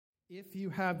If you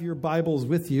have your Bibles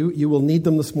with you, you will need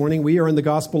them this morning. We are in the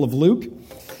Gospel of Luke.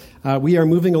 We are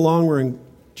moving along. We're in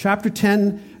chapter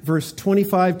 10, verse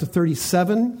 25 to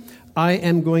 37. I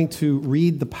am going to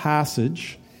read the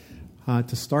passage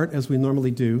to start as we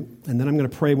normally do, and then I'm going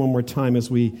to pray one more time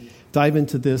as we dive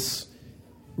into this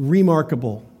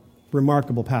remarkable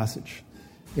passage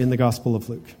in the Gospel of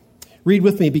Luke. Read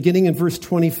with me, beginning in verse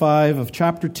 25 of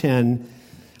chapter 10,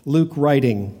 Luke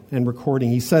writing and recording.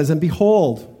 He says, "And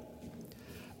behold,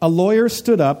 a lawyer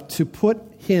stood up to put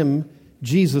him,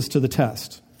 Jesus, to the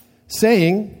test,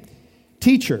 saying,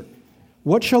 'Teacher,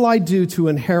 what shall I do to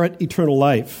inherit eternal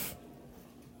life?'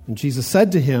 And Jesus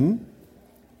said to him,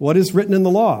 'What is written in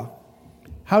the law?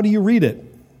 How do you read it?'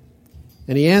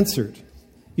 And he answered,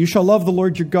 'You shall love the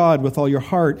Lord your God with all your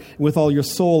heart, and with all your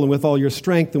soul, and with all your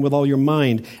strength, and with all your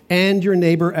mind, and your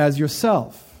neighbor as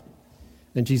yourself.'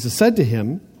 And Jesus said to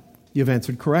him, 'You have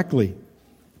answered correctly.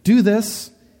 Do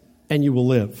this, and you will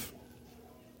live.'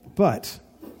 But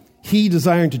he,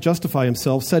 desiring to justify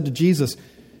himself, said to Jesus,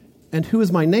 'And who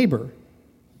is my neighbor?'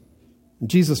 And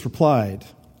Jesus replied,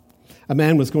 'A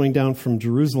man was going down from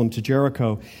Jerusalem to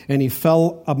Jericho, and he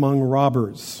fell among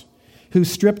robbers, who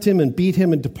stripped him and beat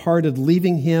him and departed,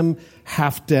 leaving him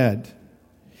half dead.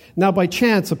 Now by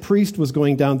chance a priest was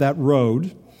going down that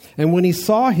road, and when he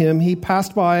saw him, he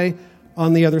passed by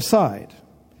on the other side.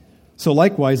 So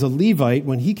likewise, a Levite,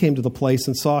 when he came to the place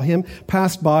and saw him,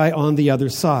 passed by on the other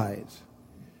side.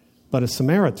 But a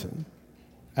Samaritan,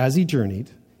 as he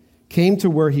journeyed, came to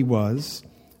where he was,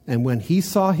 and when he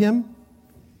saw him,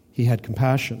 he had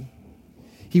compassion.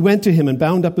 He went to him and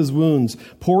bound up his wounds,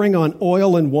 pouring on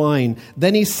oil and wine.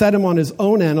 Then he set him on his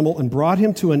own animal and brought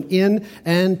him to an inn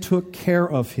and took care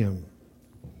of him.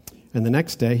 And the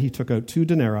next day he took out 2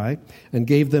 denarii and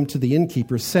gave them to the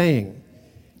innkeeper, saying,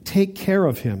 'Take care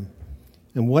of him,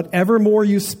 and whatever more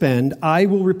you spend, I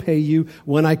will repay you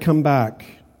when I come back.'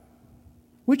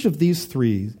 Which of these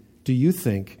 3 do you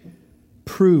think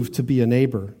proved to be a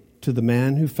neighbor to the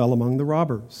man who fell among the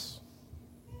robbers?"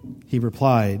 He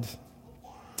replied,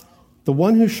 "The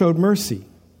one who showed mercy."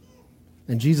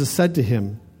 And Jesus said to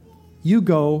him, "You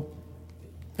go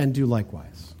and do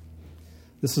likewise."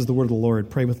 This is the word of the Lord.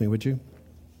 Pray with me, would you?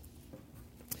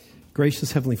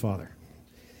 Gracious Heavenly Father,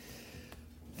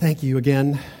 thank you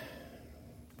again.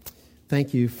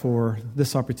 Thank you for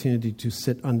this opportunity to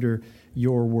sit under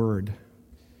your word,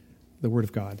 the word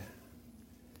of God.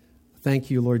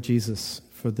 Thank you, Lord Jesus,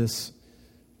 for this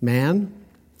man,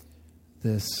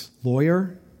 this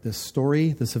lawyer, this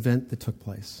story, this event that took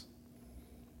place.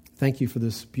 Thank you for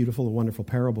this beautiful and wonderful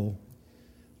parable,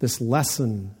 this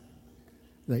lesson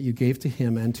that you gave to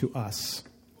him and to us.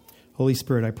 Holy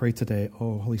Spirit, I pray today.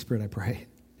 Oh, Holy Spirit, I pray.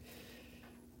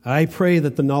 I pray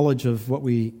that the knowledge of what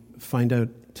we find out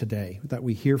today, that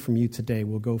we hear from you today,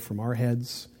 will go from our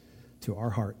heads to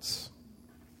our hearts.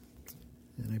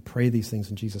 And I pray these things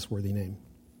in Jesus' worthy name.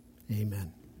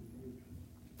 Amen.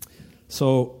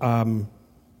 So,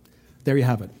 there you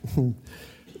have it.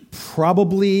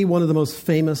 Probably one of the most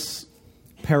famous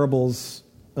parables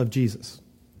of Jesus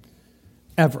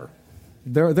ever.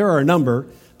 There are a number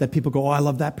that people go, "Oh, I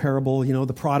love that parable,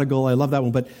 the prodigal, I love that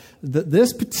one." But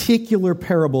this particular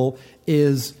parable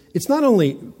it's not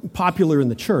only popular in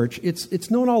the church, it's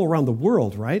known all around the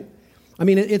world, right? I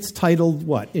mean, it's titled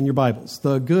what in your Bibles?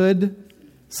 The Good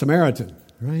Samaritan,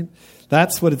 right?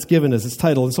 That's what it's given as its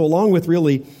title. And so along with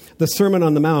really the Sermon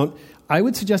on the Mount, I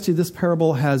would suggest to you this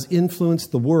parable has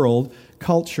influenced the world,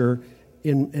 culture,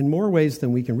 in more ways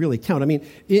than we can really count. I mean,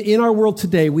 in our world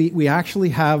today, we actually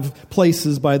have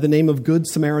places by the name of Good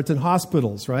Samaritan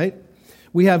hospitals, right?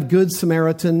 We have Good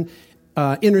Samaritan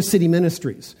inner city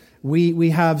ministries. We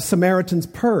have Samaritan's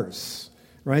Purse,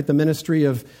 right? The ministry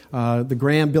of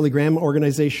the Billy Graham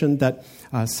organization that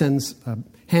sends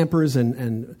hampers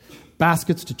and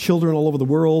baskets to children all over the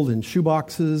world and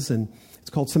shoeboxes, and it's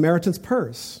called Samaritan's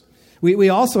Purse. We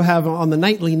also have on the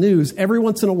nightly news, every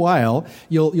once in a while,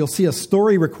 you'll see a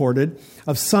story recorded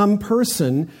of some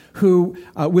person who,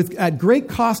 at great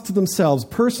cost to themselves,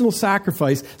 personal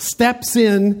sacrifice, steps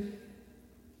in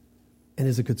and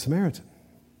is a good Samaritan.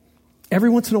 Every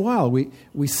once in a while,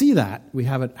 we see that. We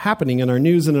have it happening in our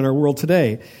news and in our world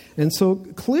today. And so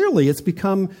clearly it's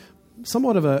become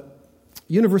somewhat of a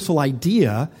universal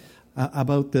idea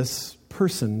about this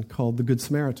person called the Good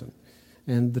Samaritan.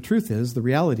 And the truth is, the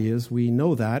reality is, we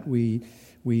know that, we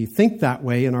think that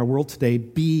way in our world today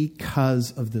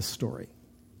because of this story.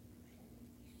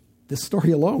 This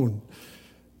story alone.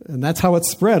 And that's how it's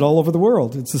spread all over the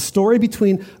world. It's a story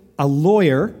between a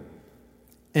lawyer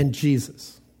and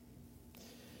Jesus.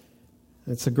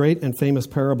 It's a great and famous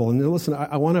parable. And listen,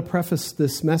 I want to preface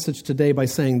this message today by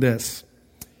saying this.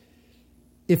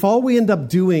 If all we end up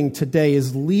doing today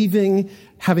is leaving,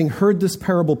 having heard this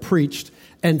parable preached,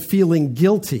 and feeling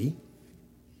guilty,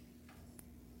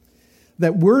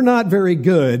 that we're not very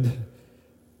good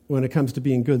when it comes to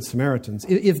being good Samaritans.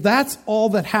 If that's all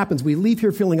that happens, we leave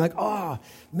here feeling like, oh,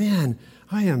 man,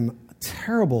 I am a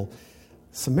terrible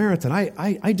Samaritan.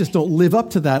 I just don't live up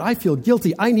to that. I feel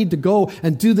guilty. I need to go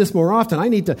and do this more often. I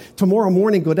need to, tomorrow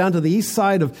morning, go down to the east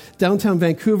side of downtown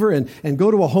Vancouver and go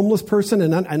to a homeless person,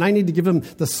 and I need to give him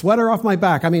the sweater off my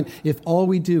back. I mean, if all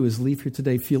we do is leave here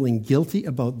today feeling guilty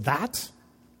about that,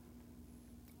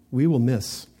 we will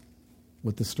miss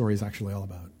what this story is actually all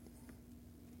about.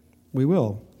 We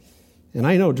will. And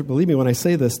I know, believe me when I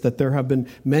say this, that there have been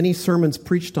many sermons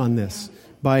preached on this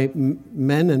by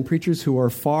men and preachers who are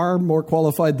far more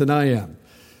qualified than I am.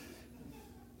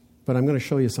 But I'm going to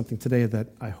show you something today that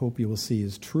I hope you will see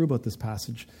is true about this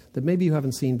passage that maybe you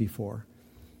haven't seen before,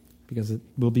 because it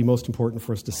will be most important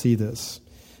for us to see this.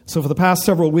 So for the past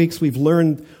several weeks, we've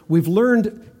learned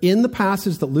in the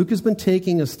passage that Luke has been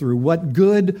taking us through what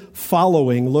good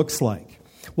following looks like.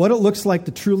 What it looks like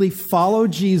to truly follow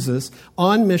Jesus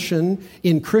on mission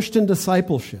in Christian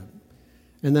discipleship.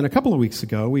 And then a couple of weeks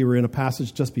ago, we were in a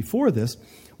passage just before this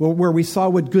where we saw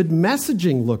what good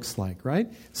messaging looks like, right?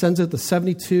 Sends out the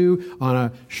 72 on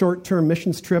a short-term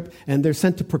missions trip, and they're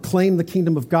sent to proclaim the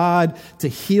kingdom of God, to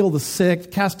heal the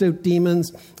sick, cast out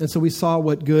demons. And so we saw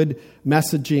what good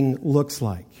messaging looks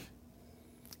like.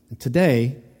 And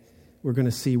today, we're going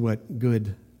to see what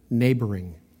good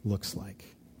neighboring looks like.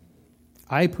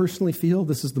 I personally feel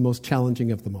this is the most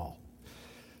challenging of them all.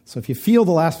 So if you feel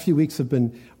the last few weeks have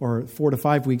been, or 4 to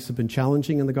 5 weeks have been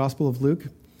challenging in the Gospel of Luke,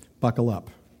 buckle up.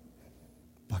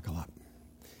 Buckle up.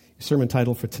 Your sermon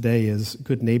title for today is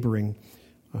Good Neighboring.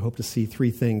 I hope to see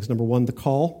 3 things. Number 1, the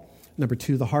call. Number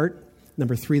 2, the heart.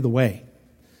 Number 3, the way.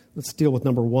 Let's deal with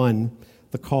number 1,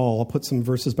 the call. I'll put some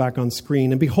verses back on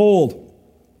screen. And behold,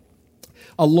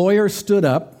 a lawyer stood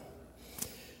up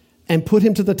and put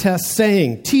him to the test,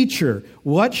 saying, "Teacher,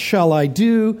 what shall I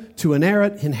do to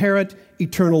inherit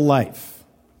eternal life?"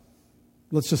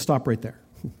 Let's just stop right there.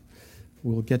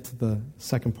 We'll get to the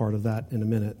second part of that in a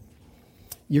minute.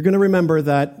 You're going to remember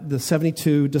that the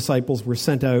 72 disciples were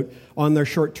sent out on their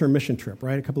short-term mission trip,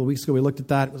 right? A couple of weeks ago we looked at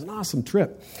that. It was an awesome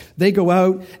trip. They go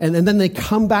out, and then they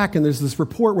come back, and there's this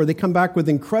report where they come back with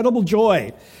incredible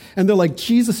joy. And they're like,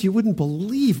 "Jesus, you wouldn't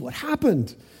believe what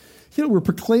happened. You know, we're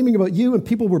proclaiming about you, and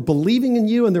people were believing in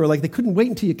you, and they were like, they couldn't wait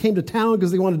until you came to town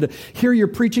because they wanted to hear your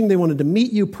preaching. They wanted to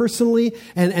meet you personally,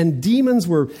 and demons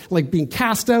were like being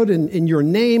cast out in your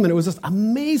name, and it was just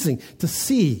amazing to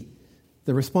see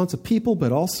the response of people,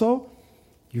 but also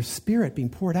your spirit being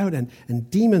poured out, and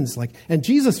demons like, and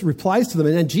Jesus replies to them,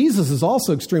 and Jesus is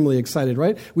also extremely excited,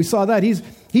 right? We saw that.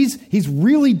 He's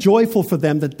really joyful for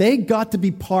them that they got to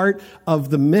be part of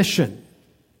the mission.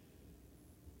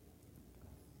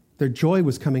 Their joy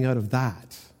was coming out of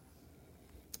that.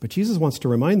 But Jesus wants to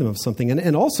remind them of something.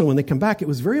 And also, when they come back, it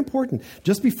was very important.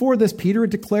 Just before this, Peter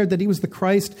had declared that he was the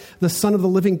Christ, the Son of the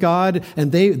living God,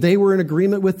 and they were in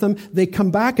agreement with them. They come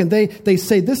back and they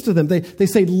say this to them. They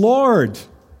say, "Lord."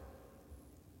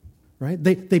 Right?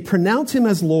 They pronounce him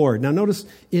as Lord. Now notice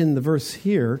in the verse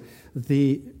here,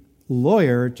 the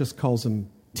lawyer just calls him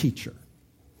teacher.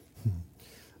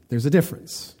 There's a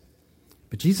difference.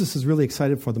 But Jesus is really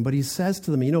excited for them. But he says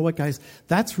to them, "You know what, guys?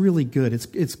 That's really good.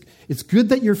 It's good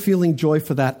that you're feeling joy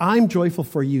for that. I'm joyful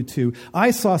for you too.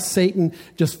 I saw Satan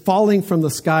just falling from the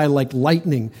sky like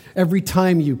lightning every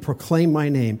time you proclaim my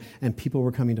name, and people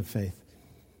were coming to faith."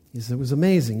 He said, "It was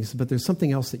amazing." He said, "But there's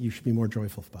something else that you should be more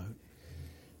joyful about."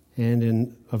 And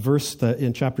in a verse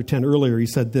in chapter 10 earlier, he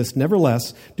said this,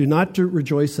 "Nevertheless, do not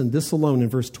rejoice in this alone." In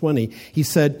verse 20, he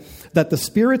said that the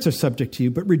spirits are subject to you,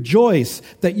 but rejoice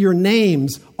that your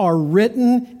names are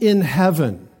written in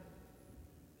heaven.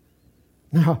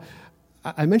 Now,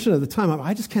 I mentioned at the time,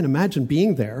 I just can't imagine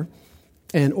being there,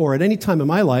 or at any time in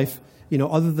my life,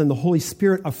 other than the Holy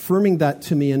Spirit affirming that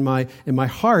to me in my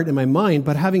heart, in my mind,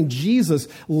 but having Jesus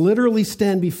literally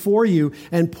stand before you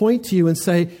and point to you and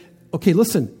say, "Okay,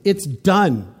 listen, it's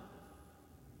done.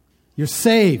 You're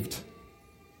saved.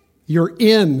 You're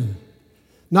in."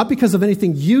 Not because of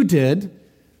anything you did,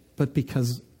 but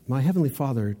because my Heavenly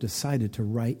Father decided to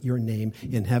write your name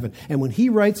in heaven. And when He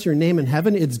writes your name in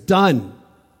heaven, it's done.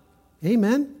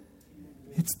 Amen?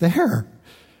 It's there.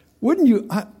 Wouldn't you?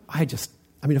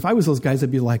 If I was those guys,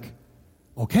 I'd be like,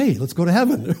 "Okay, let's go to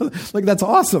heaven." Like, that's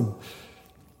awesome.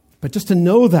 But just to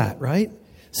know that, right?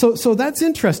 So that's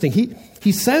interesting.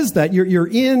 He says that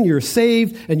you're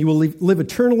saved, and you will live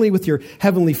eternally with your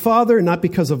heavenly Father, not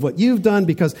because of what you've done,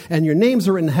 and your names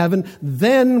are written in heaven.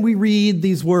 Then we read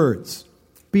these words,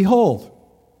 behold,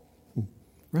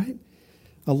 right?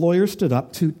 A lawyer stood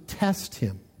up to test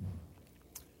him.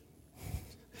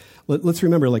 Let's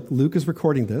remember, like Luke is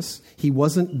recording this. He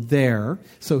wasn't there,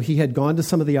 so he had gone to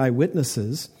some of the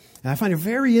eyewitnesses. And I find it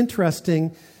very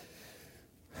interesting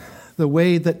the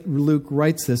way that Luke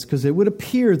writes this, because it would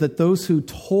appear that those who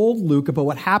told Luke about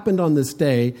what happened on this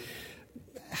day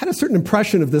had a certain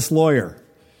impression of this lawyer,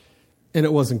 and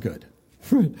it wasn't good.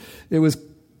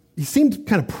 He seemed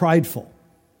kind of prideful.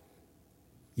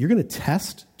 You're going to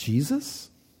test Jesus?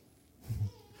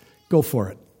 Go for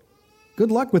it.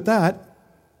 Good luck with that.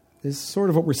 Is sort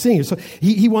of what we're seeing here. So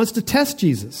he wants to test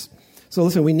Jesus. So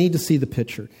listen, we need to see the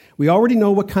picture. We already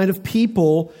know what kind of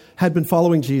people had been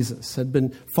following Jesus, had been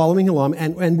following him along,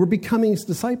 and were becoming his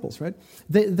disciples, right?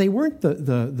 They weren't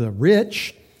the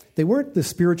rich. They weren't the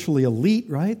spiritually elite,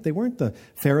 right? They weren't the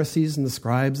Pharisees and the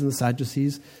scribes and the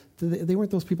Sadducees. They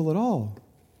weren't those people at all.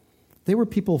 They were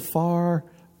people far,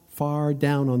 far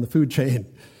down on the food chain.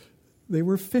 They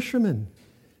were fishermen,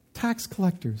 tax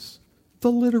collectors,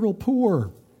 the literal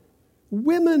poor,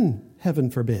 women,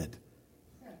 heaven forbid.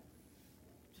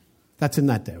 That's in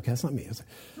that day, okay? That's not me.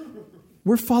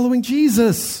 We're following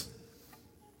Jesus.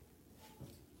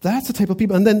 That's the type of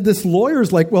people. And then this lawyer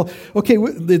is like, well, okay,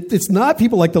 it's not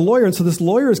people like the lawyer. And so this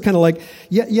lawyer is kind of like,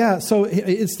 yeah. So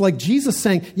it's like Jesus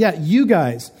saying, yeah, you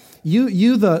guys,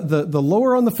 you the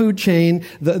lower on the food chain,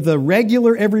 the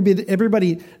regular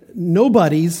everybody,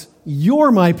 nobodies,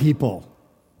 you're my people.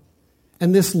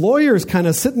 And this lawyer is kind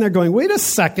of sitting there going, wait a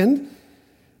second.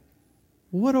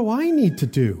 What do I need to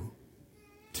do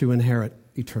to inherit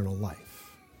eternal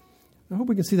life? I hope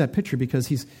we can see that picture, because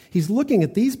he's looking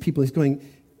at these people. He's going,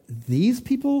 these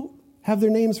people have their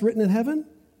names written in heaven?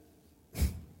 Well,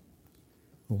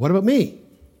 what about me?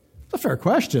 It's a fair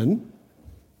question,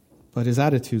 but his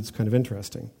attitude's kind of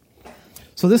interesting.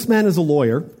 So this man is a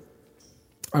lawyer.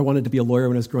 I wanted to be a lawyer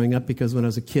when I was growing up, because when I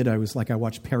was a kid, I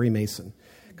watched Perry Mason,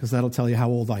 because that'll tell you how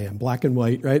old I am. Black and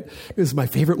white, right? He was my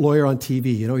favorite lawyer on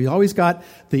TV. You know, he always got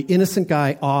the innocent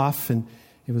guy off, and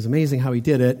it was amazing how he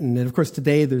did it. And then, of course,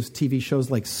 today there's TV shows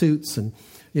like Suits, and,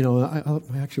 you know,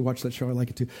 I actually watch that show. I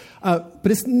like it too. But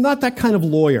it's not that kind of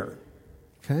lawyer,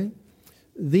 okay?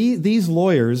 These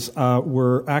lawyers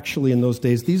were actually, in those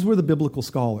days, these were the biblical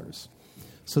scholars.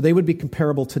 So they would be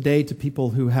comparable today to people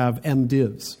who have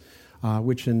MDivs,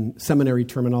 which in seminary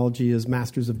terminology is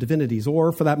Masters of Divinities,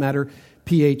 or, for that matter,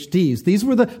 PhDs. These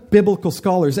were the biblical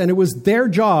scholars, and it was their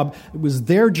job,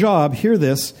 hear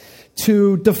this,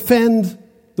 to defend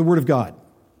the Word of God.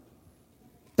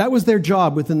 That was their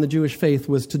job within the Jewish faith,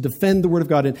 was to defend the Word of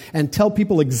God and tell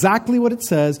people exactly what it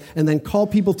says, and then call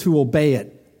people to obey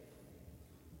it.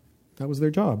 That was their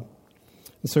job.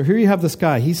 And so here you have this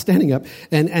guy. He's standing up,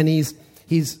 and he's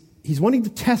wanting to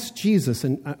test Jesus,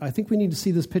 and I think we need to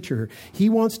see this picture here. He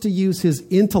wants to use his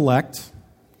intellect,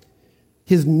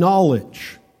 his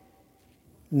knowledge,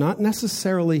 not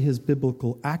necessarily his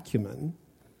biblical acumen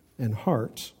and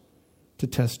heart, to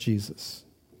test Jesus.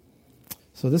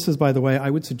 So this is, by the way, I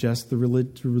would suggest the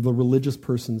religious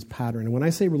person's pattern. And when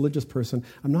I say religious person,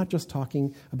 I'm not just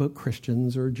talking about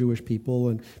Christians or Jewish people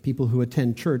and people who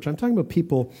attend church. I'm talking about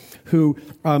people who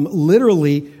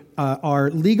literally are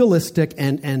legalistic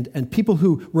and people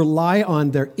who rely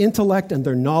on their intellect and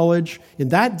their knowledge. In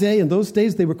that day, in those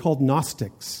days, they were called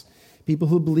Gnostics. People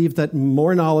who believed that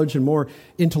more knowledge and more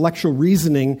intellectual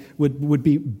reasoning would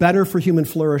be better for human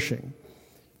flourishing.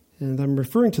 And I'm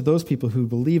referring to those people who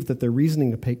believe that their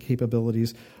reasoning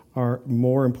capabilities are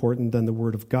more important than the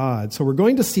Word of God. So we're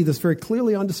going to see this very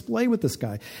clearly on display with this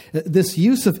guy. This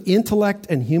use of intellect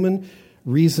and human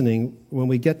reasoning when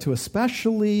we get to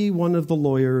especially one of the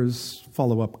lawyer's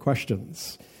follow-up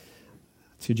questions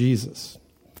to Jesus.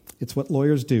 It's what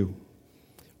lawyers do,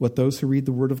 what those who read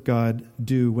the Word of God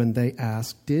do when they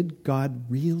ask, did God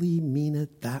really mean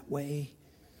it that way?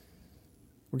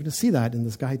 We're going to see that in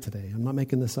this guy today. I'm not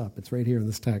making this up. It's right here in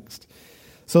this text.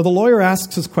 So the lawyer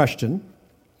asks his question,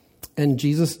 and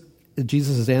Jesus'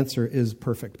 answer is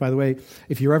perfect. By the way,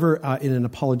 if you're ever in an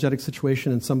apologetic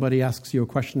situation and somebody asks you a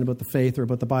question about the faith or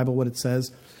about the Bible, what it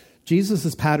says,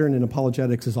 Jesus' pattern in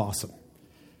apologetics is awesome.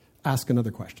 Ask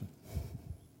another question.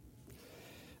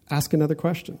 Ask another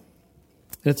question.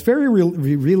 And it's very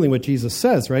revealing what Jesus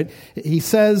says, right? He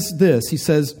says this. He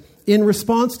says, in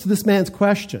response to this man's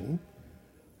question,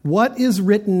 what is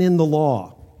written in the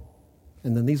law?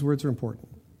 And then these words are important.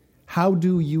 How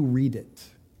do you read it?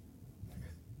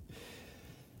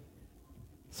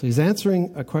 So he's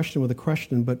answering a question with a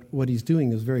question, but what he's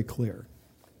doing is very clear.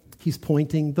 He's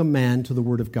pointing the man to the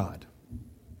Word of God.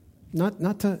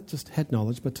 Not to just head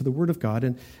knowledge, but to the Word of God.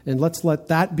 And let's let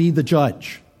that be the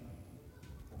judge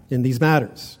in these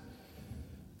matters.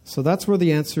 So that's where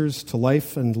the answers to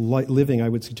life and living, I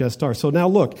would suggest, are. So now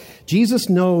look, Jesus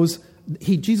knows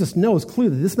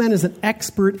clearly this man is an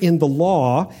expert in the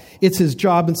law. It's his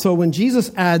job. And so when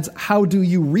Jesus adds, how do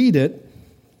you read it?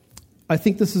 I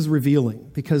think this is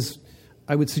revealing, because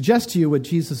I would suggest to you what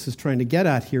Jesus is trying to get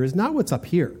at here is not what's up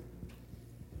here.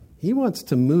 He wants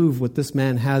to move what this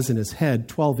man has in his head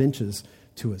 12 inches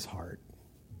to his heart.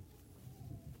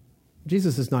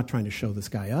 Jesus is not trying to show this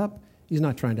guy up.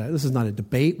 This is not a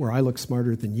debate where I look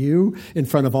smarter than you in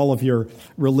front of all of your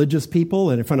religious people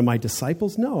and in front of my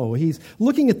disciples. No, he's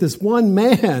looking at this one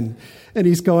man and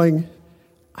he's going,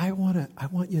 I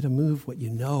want you to move what you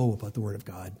know about the Word of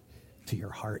God to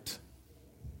your heart.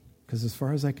 Because as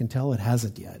far as I can tell, it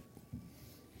hasn't yet.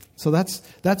 So that's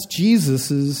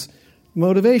Jesus'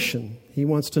 motivation. He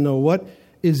wants to know, what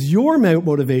is your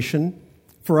motivation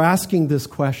for asking this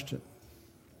question?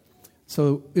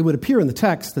 So it would appear in the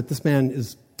text that this man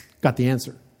has got the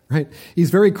answer, right? He's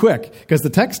very quick, because the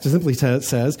text simply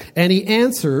says, and he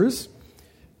answers,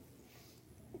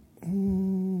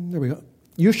 there we go.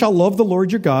 You shall love the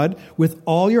Lord your God with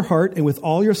all your heart and with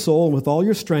all your soul and with all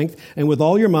your strength and with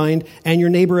all your mind, and your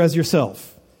neighbor as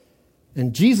yourself.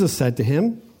 And Jesus said to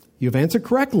him, you have answered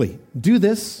correctly. Do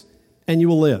this and you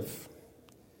will live.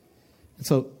 And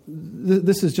so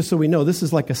this is, just so we know, this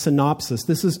is like a synopsis.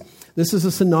 This is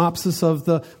a synopsis of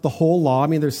the whole law. I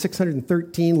mean, there's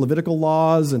 613 Levitical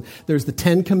laws, and there's the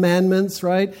 10 Commandments,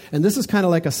 right? And this is kind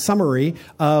of like a summary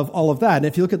of all of that. And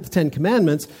if you look at the 10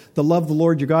 Commandments, the love the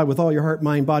Lord your God with all your heart,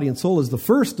 mind, body, and soul is the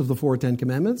first of the 4 10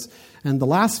 Commandments. And the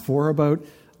last 4 are about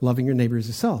loving your neighbor as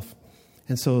yourself.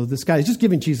 And so this guy is just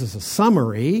giving Jesus a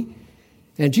summary.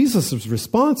 And Jesus'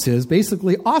 response is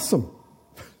basically, awesome.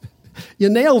 You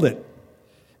nailed it.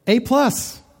 A+.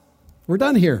 We're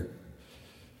done here.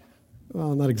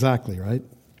 Well, not exactly, right?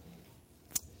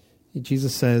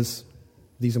 Jesus says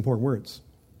these important words.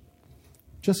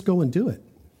 Just go and do it.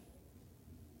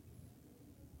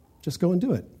 Just go and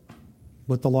do it.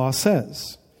 What the law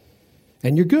says.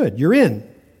 And you're good. You're in.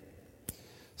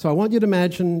 So I want you to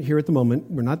imagine here at the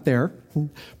moment, we're not there,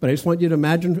 but I just want you to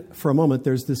imagine for a moment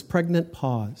there's this pregnant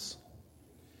pause.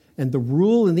 And the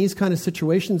rule in these kind of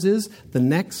situations is the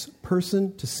next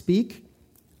person to speak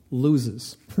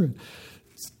loses.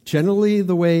 It's generally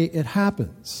the way it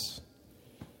happens.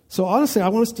 So honestly, I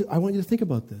want you to think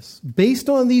about this. Based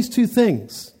on these 2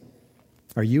 things,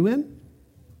 are you in?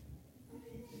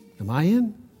 Am I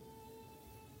in?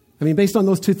 I mean, based on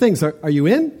those 2 things, are you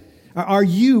in? Are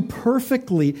you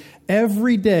perfectly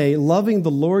every day loving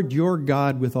the Lord your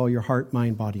God with all your heart,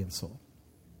 mind, body, and soul?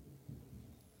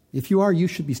 If you are, you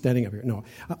should be standing up here. No,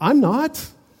 I'm not.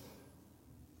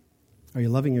 Are you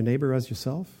loving your neighbor as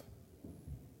yourself?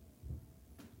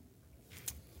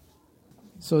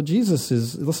 So Jesus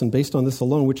is, listen, based on this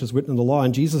alone, which is written in the law,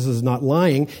 and Jesus is not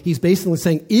lying. He's basically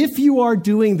saying, if you are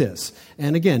doing this,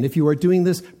 and again, if you are doing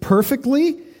this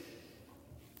perfectly,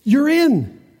 you're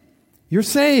in. You're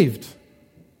saved.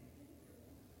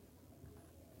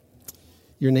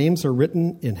 Your names are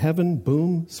written in heaven.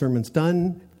 Boom, sermon's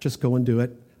done. Just go and do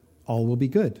it. All will be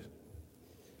good.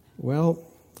 Well,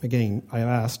 again, I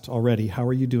asked already, how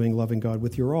are you doing loving God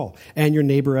with your all? And your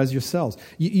neighbor as yourselves.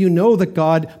 You know that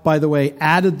God, by the way,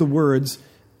 added the words,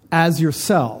 as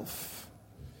yourself.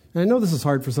 And I know this is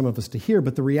hard for some of us to hear,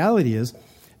 but the reality is,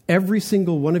 every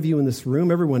single one of you in this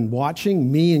room, everyone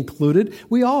watching, me included,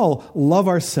 we all love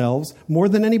ourselves more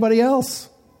than anybody else.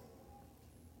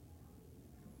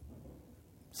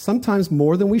 Sometimes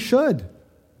more than we should,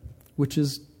 which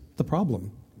is the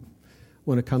problem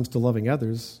when it comes to loving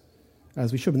others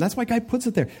as we should. And that's why God puts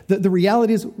it there. The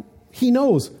reality is, he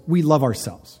knows we love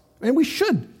ourselves. And we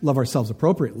should love ourselves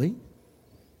appropriately.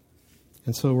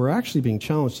 And so we're actually being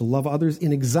challenged to love others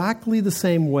in exactly the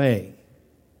same way.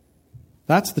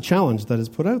 That's the challenge that is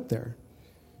put out there.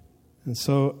 And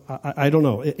so, I don't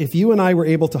know. If you and I were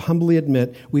able to humbly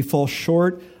admit we fall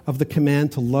short of the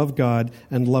command to love God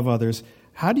and love others,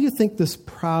 how do you think this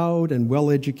proud and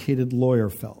well-educated lawyer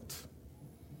felt?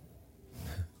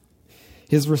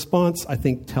 His response, I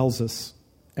think, tells us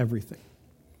everything.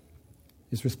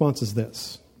 His response is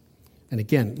this. And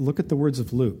again, look at the words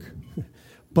of Luke.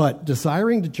 But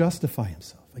desiring to justify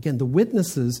himself. Again, the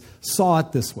witnesses saw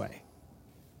it this way.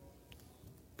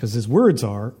 Because his words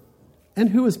are, and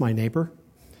who is my neighbor?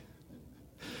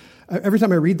 Every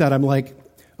time I read that, I'm like,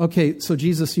 okay, so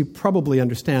Jesus, you probably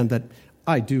understand that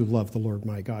I do love the Lord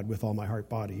my God with all my heart,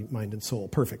 body, mind, and soul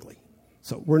perfectly.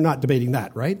 So we're not debating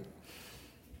that, right?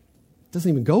 Doesn't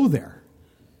even go there.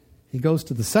 He goes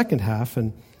to the second half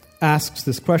and asks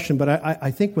this question, but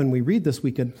I think when we read this,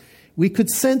 we could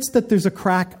sense that there's a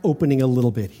crack opening a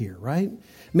little bit here, right?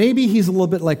 Maybe he's a little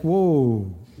bit like,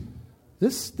 whoa,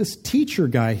 this teacher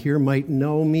guy here might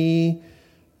know me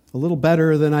a little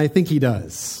better than I think he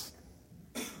does.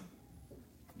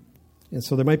 And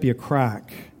so there might be a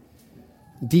crack.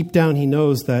 Deep down he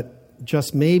knows that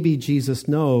just maybe Jesus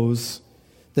knows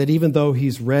that even though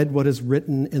he's read what is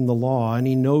written in the law and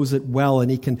he knows it well and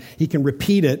he can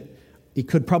repeat it, he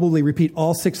could probably repeat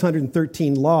all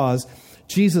 613 laws,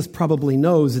 Jesus probably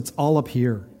knows it's all up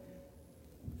here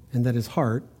and that his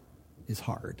heart is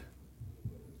hard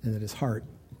and that his heart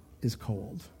is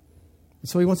cold. And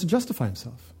so he wants to justify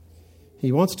himself.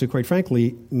 He wants to, quite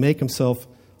frankly, make himself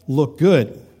look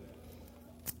good.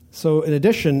 So in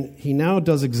addition, he now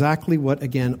does exactly what,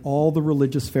 again, all the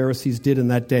religious Pharisees did in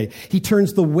that day. He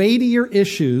turns the weightier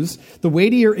issues,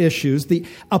 the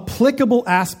applicable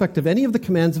aspect of any of the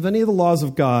commands, of any of the laws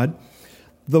of God,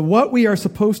 what we are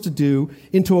supposed to do,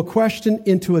 into a question,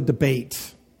 into a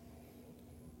debate.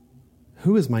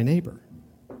 Who is my neighbor?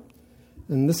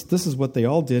 And this is what they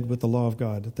all did with the law of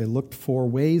God. They looked for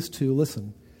ways to,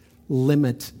 listen,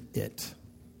 limit it,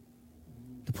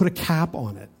 to put a cap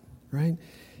on it, right?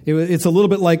 It's a little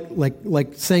bit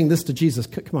like saying this to Jesus.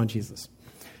 Come on, Jesus.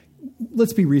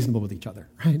 Let's be reasonable with each other,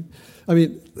 right? I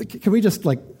mean, can we just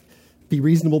be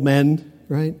reasonable men,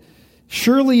 right?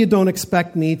 Surely you don't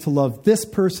expect me to love this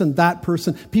person,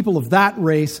 people of that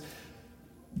race,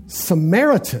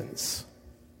 Samaritans,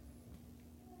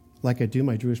 like I do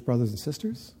my Jewish brothers and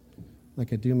sisters,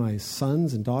 like I do my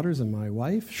sons and daughters and my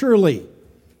wife? Surely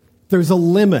there's a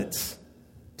limit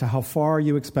to how far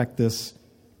you expect this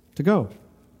to go.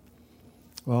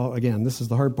 Well, again, this is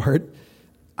the hard part.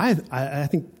 I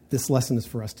think this lesson is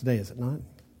for us today, is it not?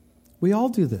 We all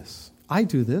do this. I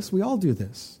do this. We all do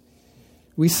this.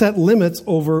 We set limits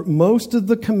over most of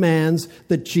the commands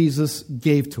that Jesus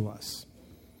gave to us.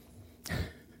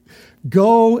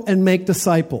 Go and make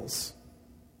disciples.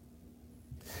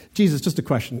 Jesus, just a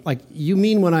question. You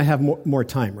mean when I have more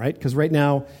time, right? Because right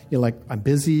now, I'm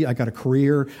busy, I got a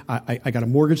career, I got a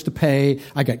mortgage to pay,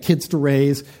 I got kids to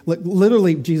raise.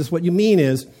 Literally, Jesus, what you mean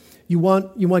is you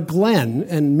want Glenn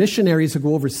and missionaries to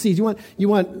go overseas. You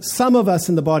want some of us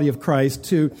in the body of Christ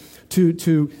to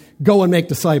go and make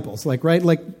disciples, right?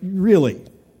 Really.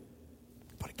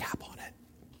 Put a cap on it.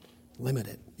 Limit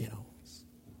it,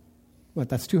 What,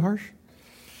 that's too harsh?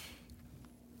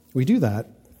 We do that.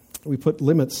 We put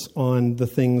limits on the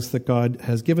things that God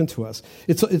has given to us.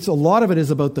 It's a lot of it is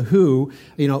about the who.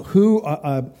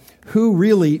 Who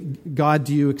really, God,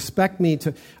 do you expect me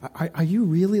to? Are you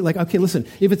really okay? Listen,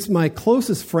 if it's my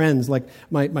closest friends, like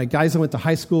my guys I went to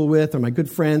high school with, or my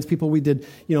good friends, people we did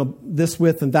this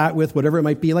with and that with, whatever it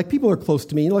might be, people are close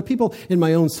to me. People in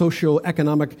my own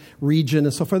socio-economic region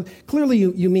and so forth. Clearly,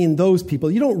 you mean those people.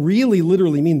 You don't really,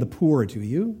 literally mean the poor, do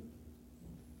you?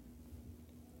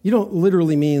 You don't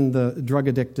literally mean the drug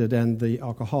addicted and the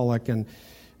alcoholic and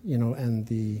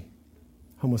the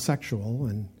homosexual,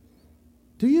 and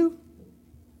do you?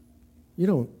 You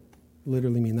don't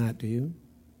literally mean that, do you?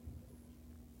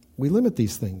 We limit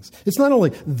these things. It's not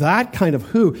only that kind of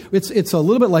who. It's a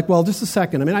little bit like, well, just a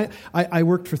second. I mean, I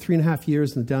worked for 3.5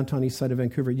 years in the downtown east side of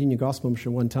Vancouver at Union Gospel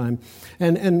Mission one time,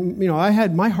 and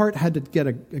my heart had to get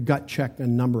a gut check a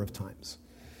number of times.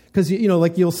 Because,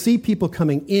 you'll see people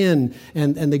coming in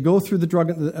and they go through the drug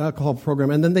and the alcohol program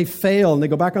and then they fail and they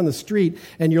go back on the street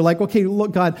and you're like, okay,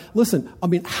 look, God, listen, I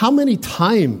mean, how many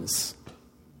times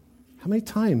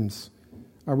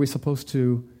are we supposed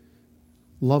to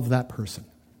love that person?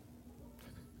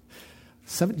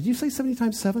 7? Did you say 70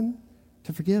 times 7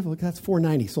 to forgive? Look, that's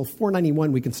 490. So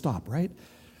 491 we can stop, right?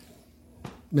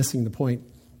 Missing the point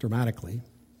dramatically.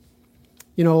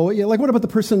 What about the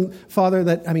person, Father,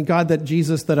 God, that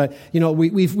Jesus, that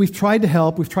we've tried to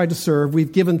help, we've tried to serve,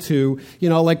 we've given to,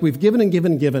 we've given and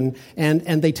given and given,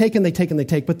 and they take and they take and they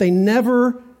take, but they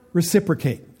never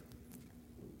reciprocate.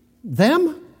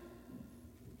 Them,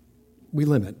 we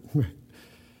limit.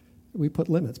 We put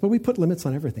limits, but we put limits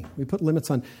on everything. We put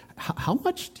limits on, how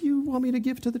much do you want me to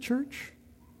give to the church?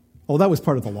 Oh, that was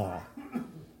part of the law.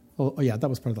 Oh yeah, that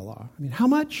was part of the law. I mean, how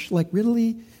much?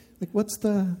 Really? What's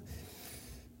the...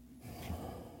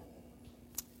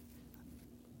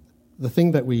 The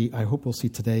thing that I hope we'll see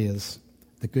today is,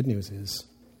 the good news is,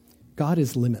 God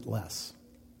is limitless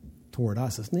toward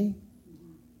us, isn't he?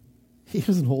 He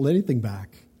doesn't hold anything back.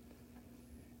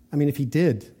 I mean, if he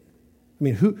did,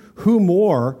 who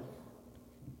more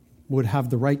would have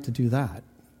the right to do that,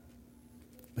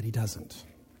 but he doesn't.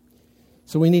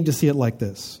 So we need to see it like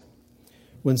this.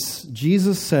 When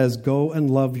Jesus says, go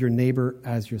and love your neighbor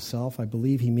as yourself, I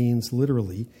believe he means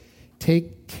literally,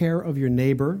 take care of your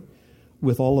neighbor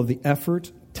with all of the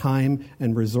effort, time,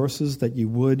 and resources that you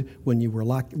would when you were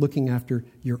looking after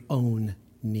your own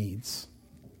needs.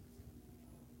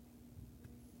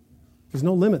 There's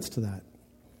no limits to that.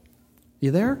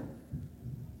 You there?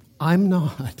 I'm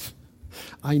not.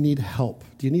 I need help.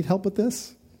 Do you need help with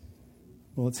this?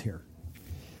 Well, it's here.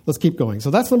 Let's keep going.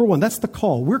 So that's number one. That's the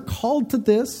call. We're called to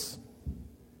this.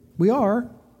 We are,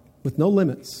 with no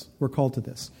limits. We're called to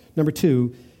this. Number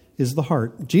two is the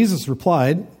heart. Jesus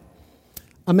replied,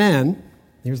 a man,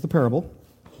 here's the parable,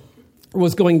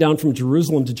 was going down from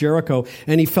Jerusalem to Jericho,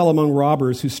 and he fell among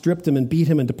robbers who stripped him and beat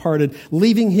him and departed,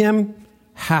 leaving him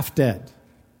half dead.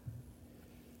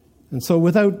 And so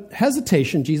without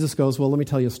hesitation, Jesus goes, well, let me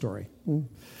tell you a story.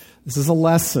 This is a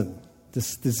lesson.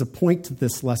 There's a point to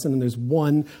this lesson, and there's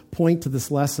one point to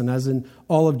this lesson, as in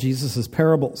all of Jesus'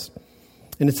 parables.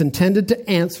 And it's intended to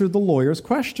answer the lawyer's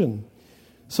question.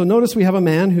 So notice we have a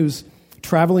man who's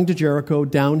traveling to Jericho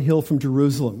downhill from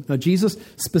Jerusalem. Now, Jesus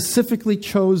specifically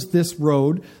chose this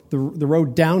road, the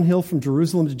road downhill from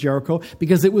Jerusalem to Jericho,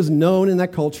 because it was known in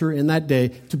that culture, in that day,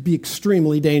 to be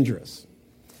extremely dangerous.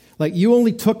 Like, you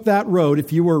only took that road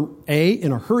if you were, A,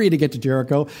 in a hurry to get to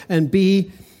Jericho, and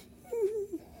B,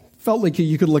 felt like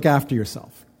you could look after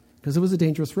yourself, because it was a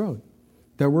dangerous road.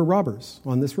 There were robbers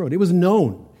on this road. It was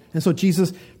known. And so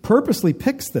Jesus purposely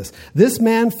picks this. This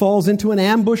man falls into an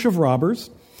ambush of robbers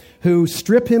who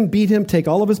strip him, beat him, take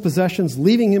all of his possessions,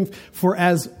 leaving him for,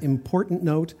 as important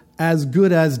note, as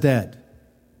good as dead.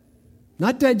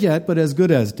 Not dead yet, but as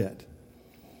good as dead.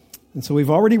 And so we've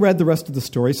already read the rest of the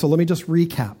story, so let me just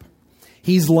recap.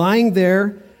 He's lying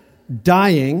there,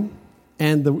 dying,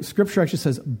 and the scripture actually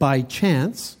says, by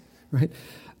chance, right?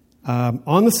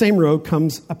 On the same road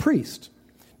comes a priest.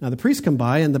 Now the priest come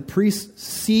by, and the priest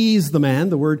sees the man.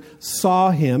 The word saw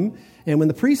him. And when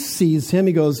the priest sees him,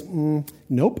 he goes,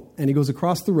 nope. And he goes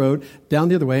across the road, down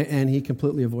the other way, and he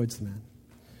completely avoids the man.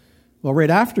 Well, right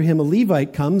after him, a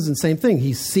Levite comes, and same thing.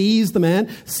 He sees the man,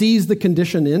 sees the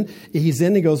condition he's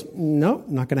in. He goes, no,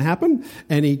 not going to happen.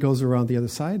 And he goes around the other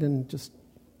side and just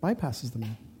bypasses the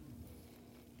man.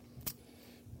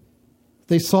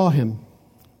 They saw him,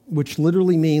 which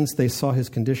literally means they saw his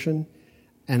condition,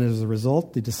 and as a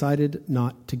result, they decided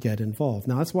not to get involved.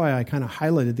 Now, that's why I kind of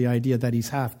highlighted the idea that he's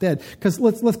half dead, because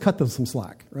let's cut them some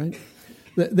slack, right?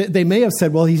 They may have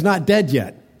said, well, he's not dead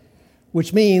yet,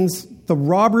 which means the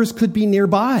robbers could be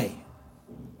nearby.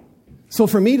 So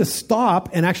for me to stop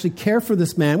and actually care for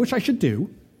this man, which I should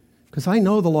do, because I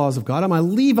know the laws of God. I'm a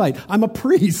Levite. I'm a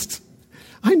priest.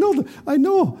 I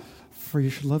know. For you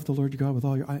should love the Lord your God with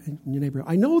all your neighbor.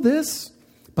 I know this,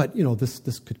 but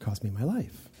this could cost me my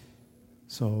life.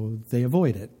 So they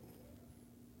avoid it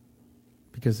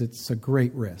because it's a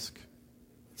great risk.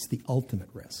 It's the ultimate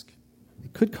risk.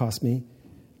 It could cost me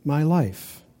my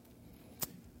life.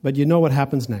 But you know what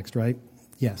happens next, right?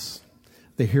 Yes.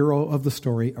 The hero of the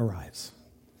story arrives,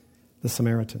 the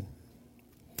Samaritan.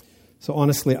 So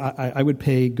honestly, I would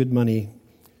pay good money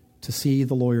to see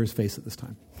the lawyer's face at this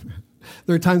time.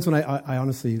 There are times when I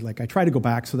honestly, I try to go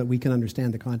back so that we can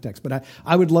understand the context. But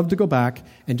I would love to go back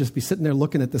and just be sitting there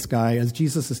looking at this guy as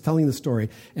Jesus is telling the story,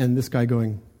 and this guy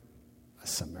going, a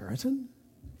Samaritan?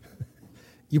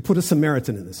 You put a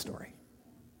Samaritan in this story.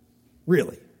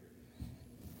 Really?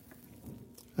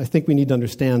 I think we need to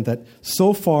understand that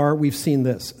so far we've seen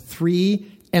this.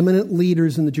 3 eminent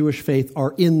leaders in the Jewish faith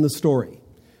are in the story.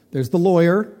 There's the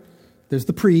lawyer, there's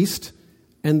the priest,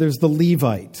 and there's the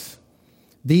Levite.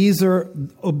 These are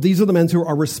the men who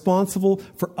are responsible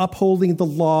for upholding the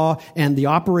law and the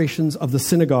operations of the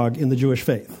synagogue in the Jewish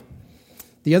faith.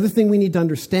 The other thing we need to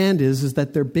understand is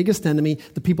that their biggest enemy,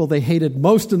 the people they hated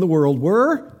most in the world,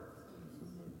 were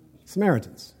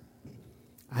Samaritans.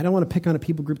 I don't want to pick on a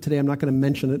people group today. I'm not going to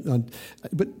mention it.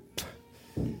 But,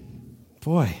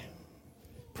 boy,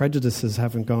 prejudices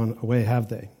haven't gone away, have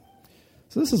they?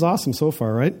 So this is awesome so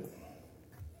far, right?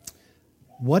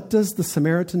 What does the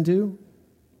Samaritan do?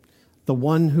 The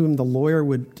one whom the lawyer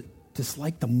would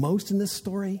dislike the most in this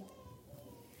story?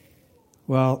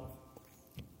 Well,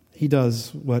 he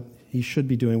does what he should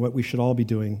be doing, what we should all be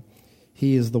doing.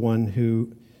 He is the one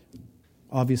who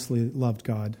obviously loved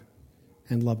God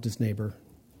and loved his neighbor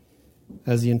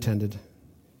as he intended.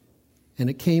 And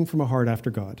it came from a heart after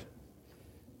God.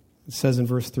 It says in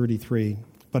verse 33,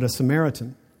 but a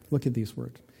Samaritan, look at these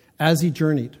words, as he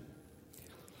journeyed,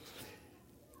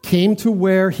 came to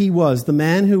where he was, the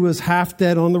man who was half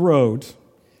dead on the road,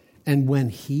 and when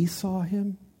he saw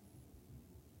him,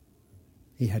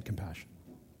 he had compassion.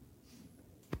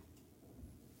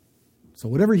 So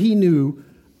whatever he knew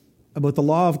about the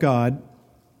law of God,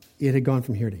 it had gone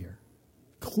from here to here.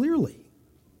 Clearly.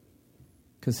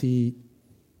 Because he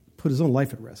put his own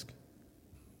life at risk.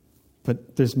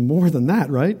 But there's more than that,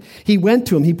 right? He went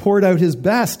to him. He poured out his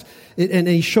best. And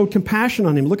he showed compassion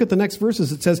on him. Look at the next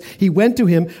verses. It says, he went to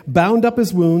him, bound up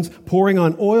his wounds, pouring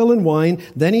on oil and wine.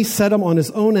 Then he set him on his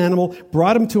own animal,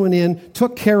 brought him to an inn,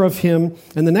 took care of him.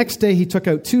 And the next day he took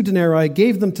out 2 denarii,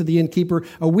 gave them to the innkeeper,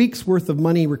 a week's worth of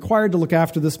money required to look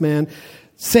after this man,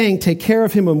 saying, take care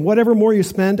of him, and whatever more you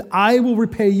spend, I will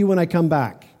repay you when I come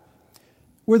back.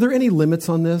 Were there any limits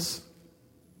on this?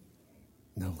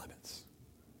 No limits.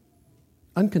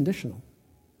 Unconditional.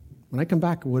 When I come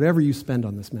back, whatever you spend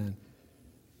on this man,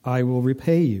 I will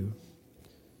repay you.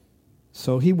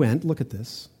 So he went, look at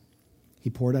this. He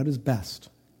poured out his best,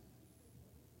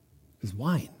 his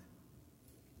wine,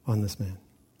 on this man.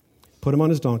 Put him on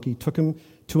his donkey, took him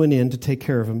to an inn to take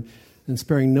care of him, and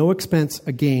sparing no expense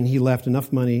again, he left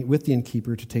enough money with the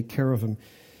innkeeper to take care of him.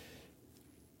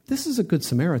 This is a good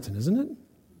Samaritan, isn't it?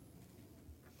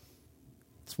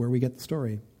 It's where we get the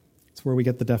story. It's where we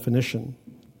get the definition.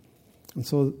 And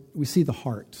so we see the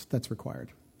heart that's required.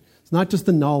 It's not just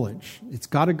the knowledge. It's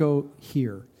got to go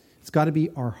here. It's got to be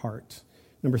our heart.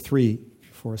 Number 3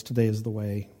 for us today is the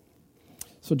way.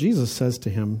 So Jesus says to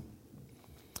him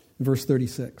in verse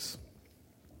 36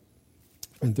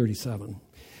 and 37,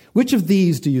 which of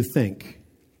these do you think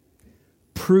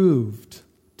proved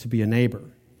to be a neighbor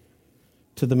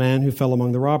to the man who fell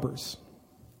among the robbers?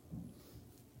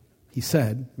 He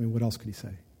said, what else could he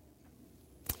say?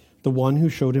 The one who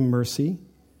showed him mercy.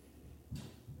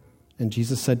 And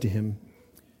Jesus said to him,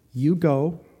 you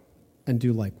go and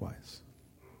do likewise.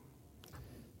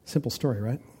 Simple story,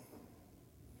 right?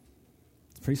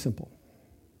 It's pretty simple.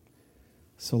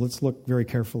 So let's look very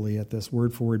carefully at this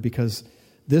word for word, because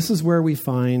this is where we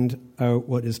find out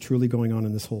what is truly going on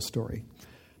in this whole story.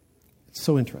 It's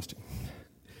so interesting.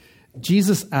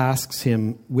 Jesus asks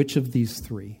him, which of these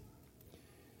 3?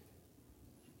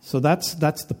 So that's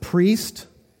the priest,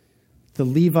 the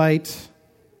Levite,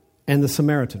 and the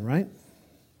Samaritan, right?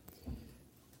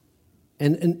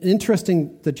 And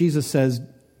interesting that Jesus says,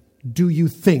 do you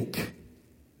think?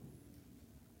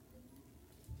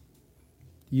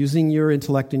 Using your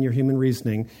intellect and your human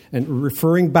reasoning and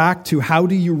referring back to how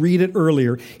do you read it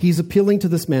earlier, he's appealing to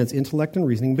this man's intellect and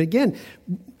reasoning. But again,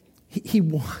 he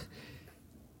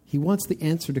wants the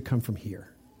answer to come from here.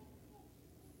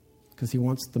 Because he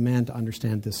wants the man to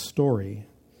understand this story.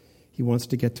 He wants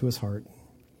to get to his heart.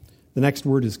 The next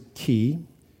word is key.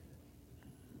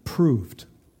 Proved.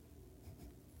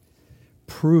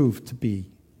 Proved to be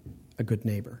a good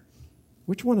neighbor.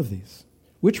 Which one of these?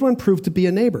 Which one proved to be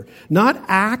a neighbor? Not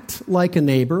act like a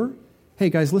neighbor. Hey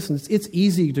guys, listen, it's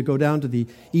easy to go down to the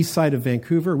east side of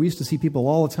Vancouver. We used to see people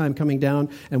all the time coming down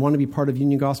and want to be part of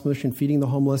Union Gospel Mission, feeding the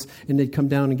homeless, and they'd come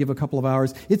down and give a couple of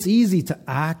hours. It's easy to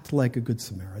act like a good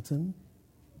Samaritan.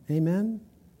 Amen?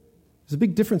 There's a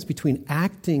big difference between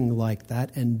acting like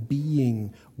that and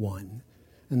being one.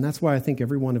 And that's why I think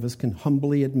every one of us can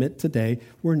humbly admit today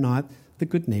we're not the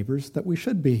good neighbors that we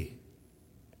should be.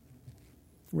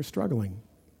 We're struggling.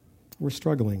 We're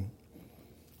struggling.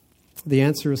 The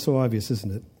answer is so obvious,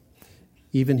 isn't it?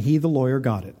 Even he, the lawyer,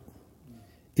 got it.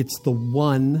 It's the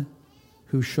one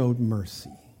who showed mercy.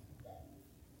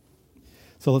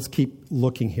 So let's keep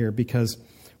looking here, because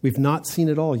we've not seen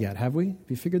it all yet, have we? Have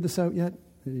you figured this out yet?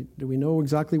 Do we know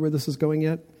exactly where this is going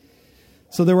yet?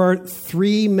 So there are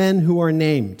 3 men who are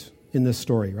named in this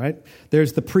story, right?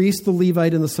 There's the priest, the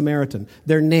Levite, and the Samaritan.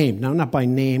 They're named. Now, not by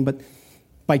name, but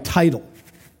by title.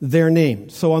 They're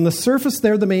named. So on the surface,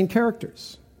 they're the main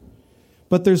characters.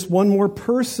 But there's one more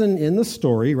person in the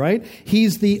story, right?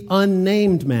 He's the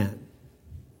unnamed man,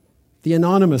 the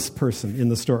anonymous person in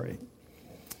the story.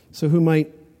 So who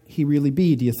might he really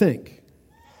be, do you think?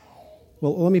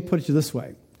 Well, let me put it this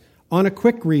way. On a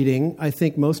quick reading, I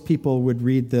think most people would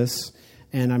read this,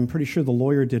 and I'm pretty sure the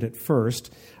lawyer did it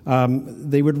first.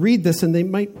 They would read this, and they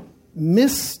might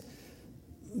miss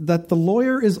that the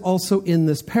lawyer is also in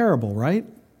this parable, right?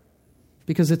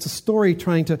 Because it's a story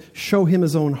trying to show him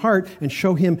his own heart and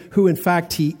show him who, in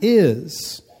fact, he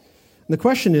is. And the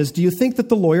question is, do you think that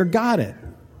the lawyer got it?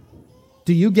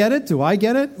 Do you get it? Do I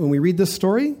get it when we read this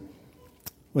story?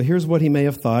 Well, here's what he may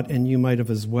have thought, and you might have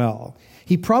as well.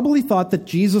 He probably thought that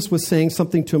Jesus was saying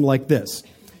something to him like this: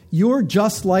 you're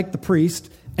just like the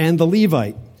priest and the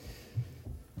Levite.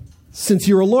 Since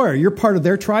you're a lawyer, you're part of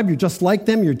their tribe, you're just like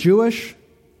them, you're Jewish.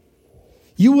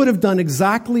 You would have done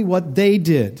exactly what they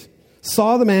did.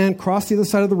 Saw the man cross the other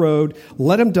side of the road,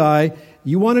 let him die,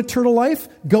 you want eternal life?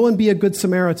 Go and be a good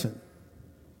Samaritan.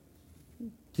 Do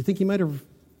you think he might have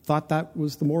thought that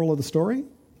was the moral of the story?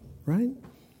 Right?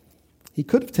 He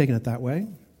could have taken it that way.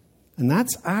 And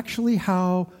that's actually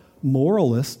how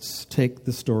moralists take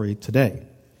the story today.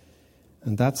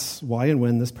 And that's why and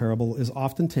when this parable is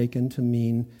often taken to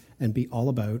mean and be all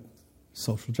about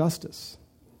social justice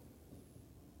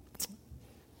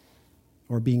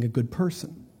or being a good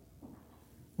person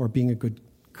or being a good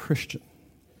Christian.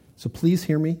 So please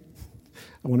hear me.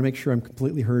 I want to make sure I'm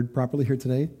completely heard properly here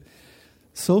today.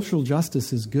 Social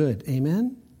justice is good.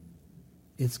 Amen?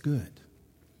 It's good.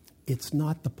 It's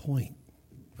not the point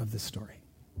of this story.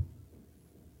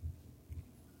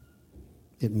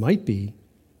 It might be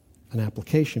an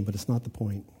application, but it's not the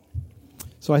point.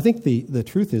 So I think the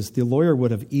truth is the lawyer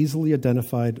would have easily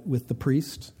identified with the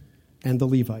priest and the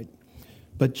Levite.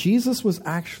 But Jesus was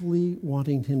actually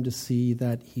wanting him to see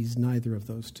that he's neither of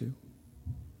those two.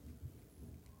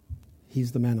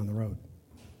 He's the man on the road.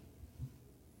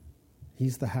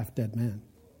 He's the half-dead man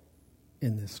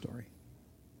in this story.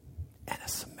 And a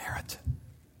Samaritan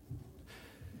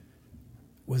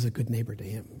was a good neighbor to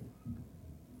him.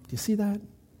 Do you see that?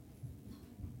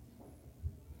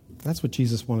 That's what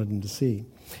Jesus wanted him to see.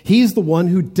 He's the one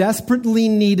who desperately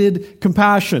needed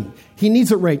compassion. He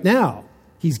needs it right now.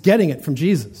 He's getting it from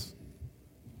Jesus.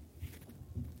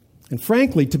 And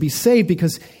frankly, to be saved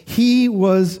because he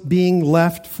was being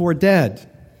left for dead.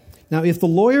 Now, if the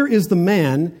lawyer is the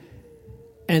man,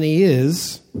 and he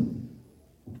is,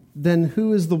 then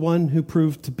who is the one who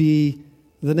proved to be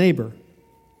the neighbor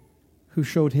who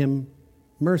showed him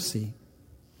mercy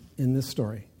in this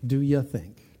story? Do you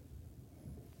think?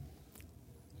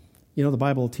 You know, the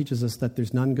Bible teaches us that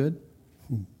there's none good,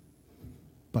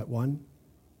 but one.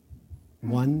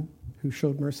 One who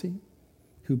showed mercy,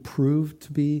 who proved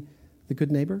to be the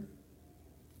good neighbor.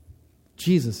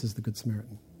 Jesus is the Good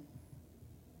Samaritan.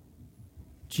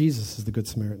 Jesus is the Good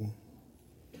Samaritan.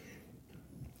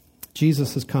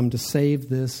 Jesus has come to save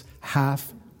this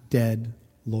half-dead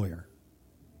lawyer.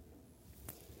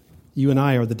 You and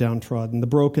I are the downtrodden, the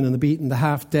broken and the beaten, the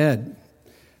half-dead,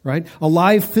 right?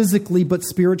 Alive physically but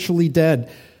spiritually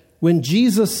dead. When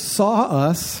Jesus saw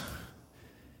us,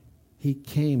 he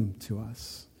came to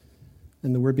us.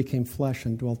 And the Word became flesh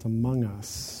and dwelt among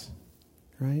us,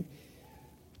 right?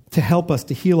 To help us,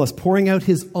 to heal us, pouring out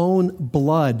his own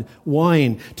blood,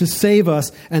 wine, to save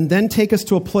us, and then take us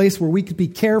to a place where we could be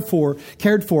cared for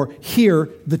here,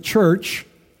 the church,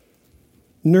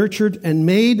 nurtured and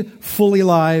made fully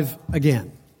alive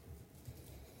again.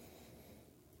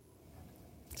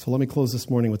 So let me close this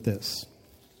morning with this.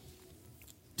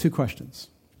 2 questions.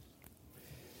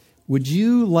 Would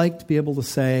you like to be able to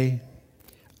say,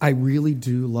 I really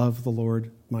do love the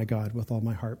Lord my God with all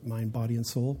my heart, mind, body, and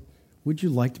soul? Would you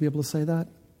like to be able to say that?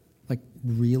 Like,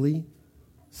 really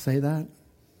say that?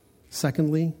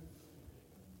 Secondly,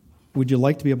 would you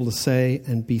like to be able to say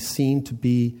and be seen to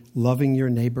be loving your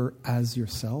neighbor as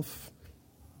yourself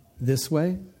this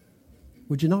way?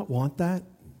 Would you not want that?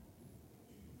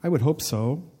 I would hope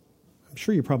so. I'm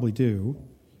sure you probably do.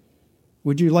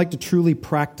 Would you like to truly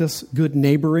practice good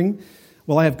neighboring?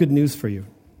 Well, I have good news for you.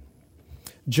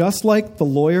 Just like the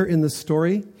lawyer in the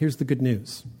story, here's the good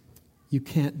news. You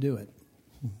can't do it.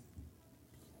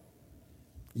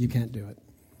 You can't do it.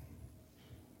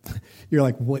 You're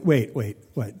like, wait,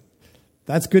 what?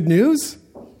 That's good news?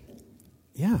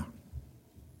 Yeah.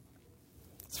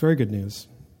 It's very good news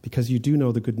because you do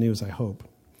know the good news, I hope.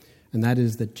 And that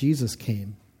is that Jesus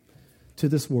came to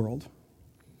this world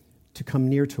to come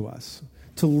near to us,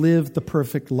 to live the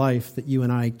perfect life that you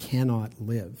and I cannot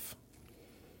live,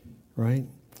 right?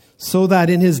 So that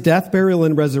in his death, burial,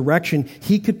 and resurrection,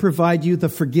 he could provide you the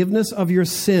forgiveness of your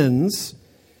sins,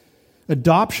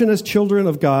 adoption as children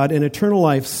of God, and eternal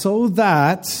life, so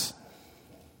that,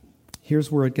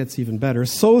 here's where it gets even better,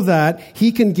 so that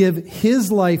he can give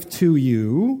his life to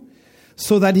you,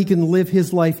 so that he can live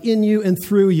his life in you and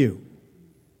through you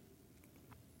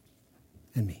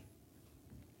and me.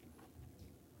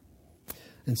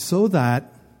 And so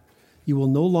that you will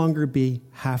no longer be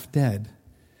half dead,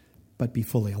 but be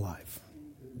fully alive.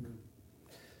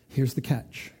 Here's the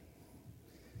catch.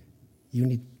 You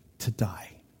need to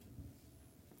die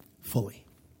fully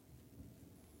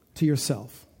to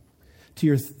yourself,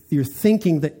 to your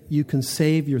thinking that you can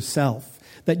save yourself,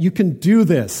 that you can do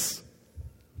this.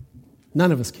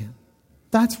 None of us can.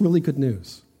 That's really good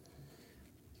news.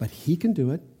 But he can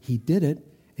do it. He did it,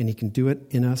 and he can do it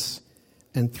in us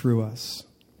and through us.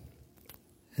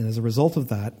 And as a result of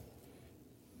that,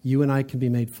 you and I can be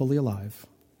made fully alive,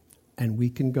 and we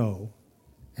can go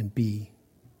and be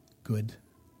good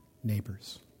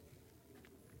neighbors.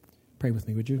 Pray with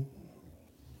me, would you?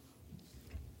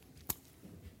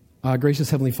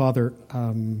 Gracious Heavenly Father,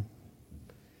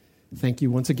 thank you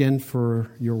once again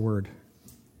for your word,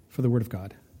 for the word of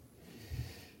God.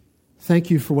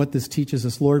 Thank you for what this teaches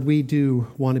us. Lord, we do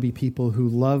want to be people who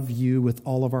love you with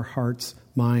all of our hearts,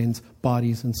 minds,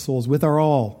 bodies, and souls, with our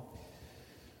all.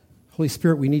 Holy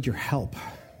Spirit, we need your help.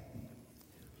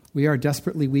 We are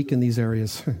desperately weak in these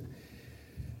areas.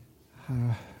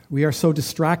 We are so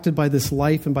distracted by this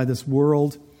life and by this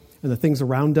world and the things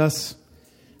around us,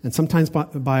 and sometimes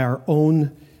by our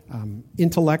own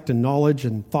intellect and knowledge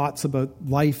and thoughts about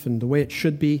life and the way it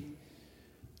should be.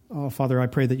 Oh, Father, I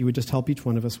pray that you would just help each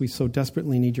one of us. We so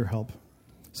desperately need your help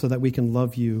so that we can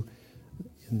love you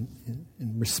and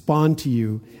respond to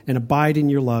you and abide in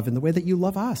your love in the way that you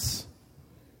love us,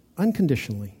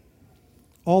 unconditionally,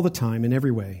 all the time, in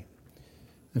every way.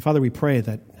 And Father, we pray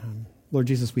that, Lord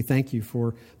Jesus, we thank you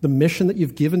for the mission that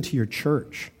you've given to your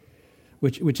church,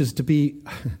 which is to be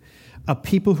a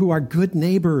people who are good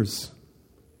neighbors,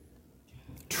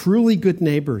 truly good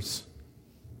neighbors.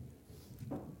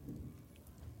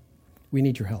 We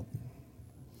need your help.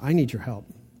 I need your help.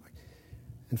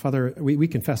 And Father, we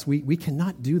confess we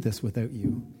cannot do this without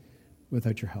you,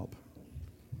 without your help.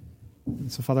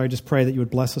 And so, Father, I just pray that you would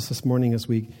bless us this morning as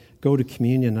we go to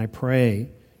communion. I pray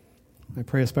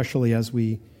especially as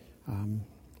we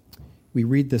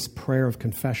read this prayer of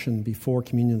confession before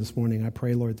communion this morning. I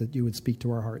pray, Lord, that you would speak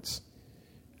to our hearts.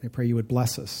 I pray you would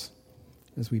bless us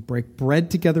as we break bread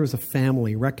together as a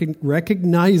family,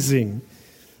 recognizing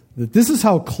that this is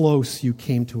how close you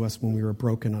came to us when we were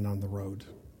broken and on the road.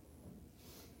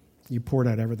 You poured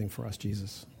out everything for us,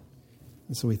 Jesus.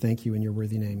 And so we thank you in your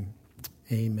worthy name.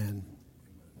 Amen.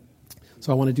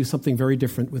 So I want to do something very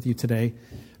different with you today.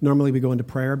 Normally we go into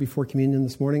prayer before communion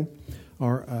this morning,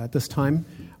 or at this time.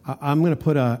 I'm going to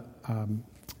put a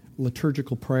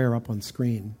liturgical prayer up on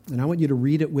screen, and I want you to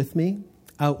read it with me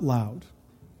out loud.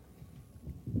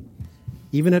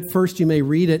 Even at first you may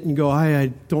read it and go, I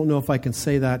don't know if I can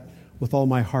say that with all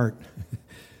my heart.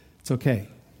 It's okay.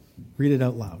 Read it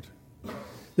out loud.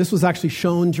 This was actually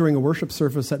shown during a worship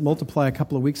service at Multiply a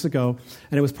couple of weeks ago,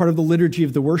 and it was part of the liturgy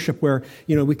of the worship where,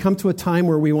 we come to a time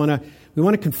where we want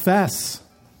to confess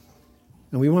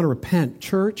and we want to repent.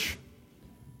 Church,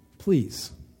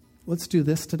 please, let's do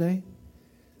this today.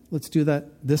 Let's do that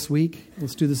this week.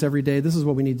 Let's do this every day. This is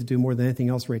what we need to do more than anything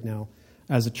else right now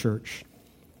as a church.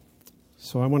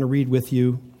 So I want to read with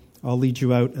you. I'll lead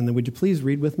you out, and then would you please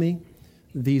read with me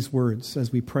these words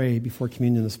as we pray before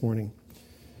communion this morning.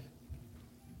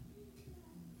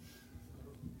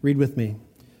 Read with me.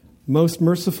 Most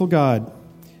merciful God,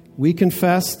 we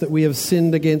confess that we have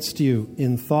sinned against you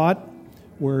in thought,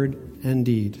 word, and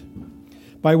deed.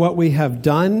 By what we have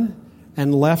done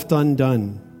and left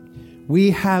undone,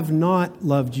 we have not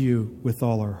loved you with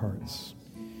all our hearts.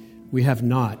 We have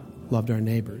not loved our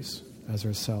neighbors as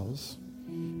ourselves.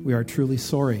 We are truly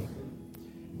sorry.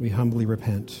 We humbly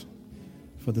repent.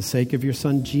 For the sake of your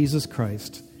Son, Jesus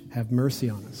Christ, have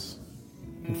mercy on us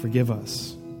and forgive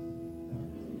us.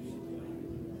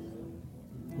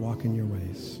 Walk in your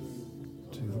ways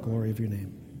to the glory of your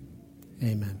name.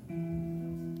 Amen.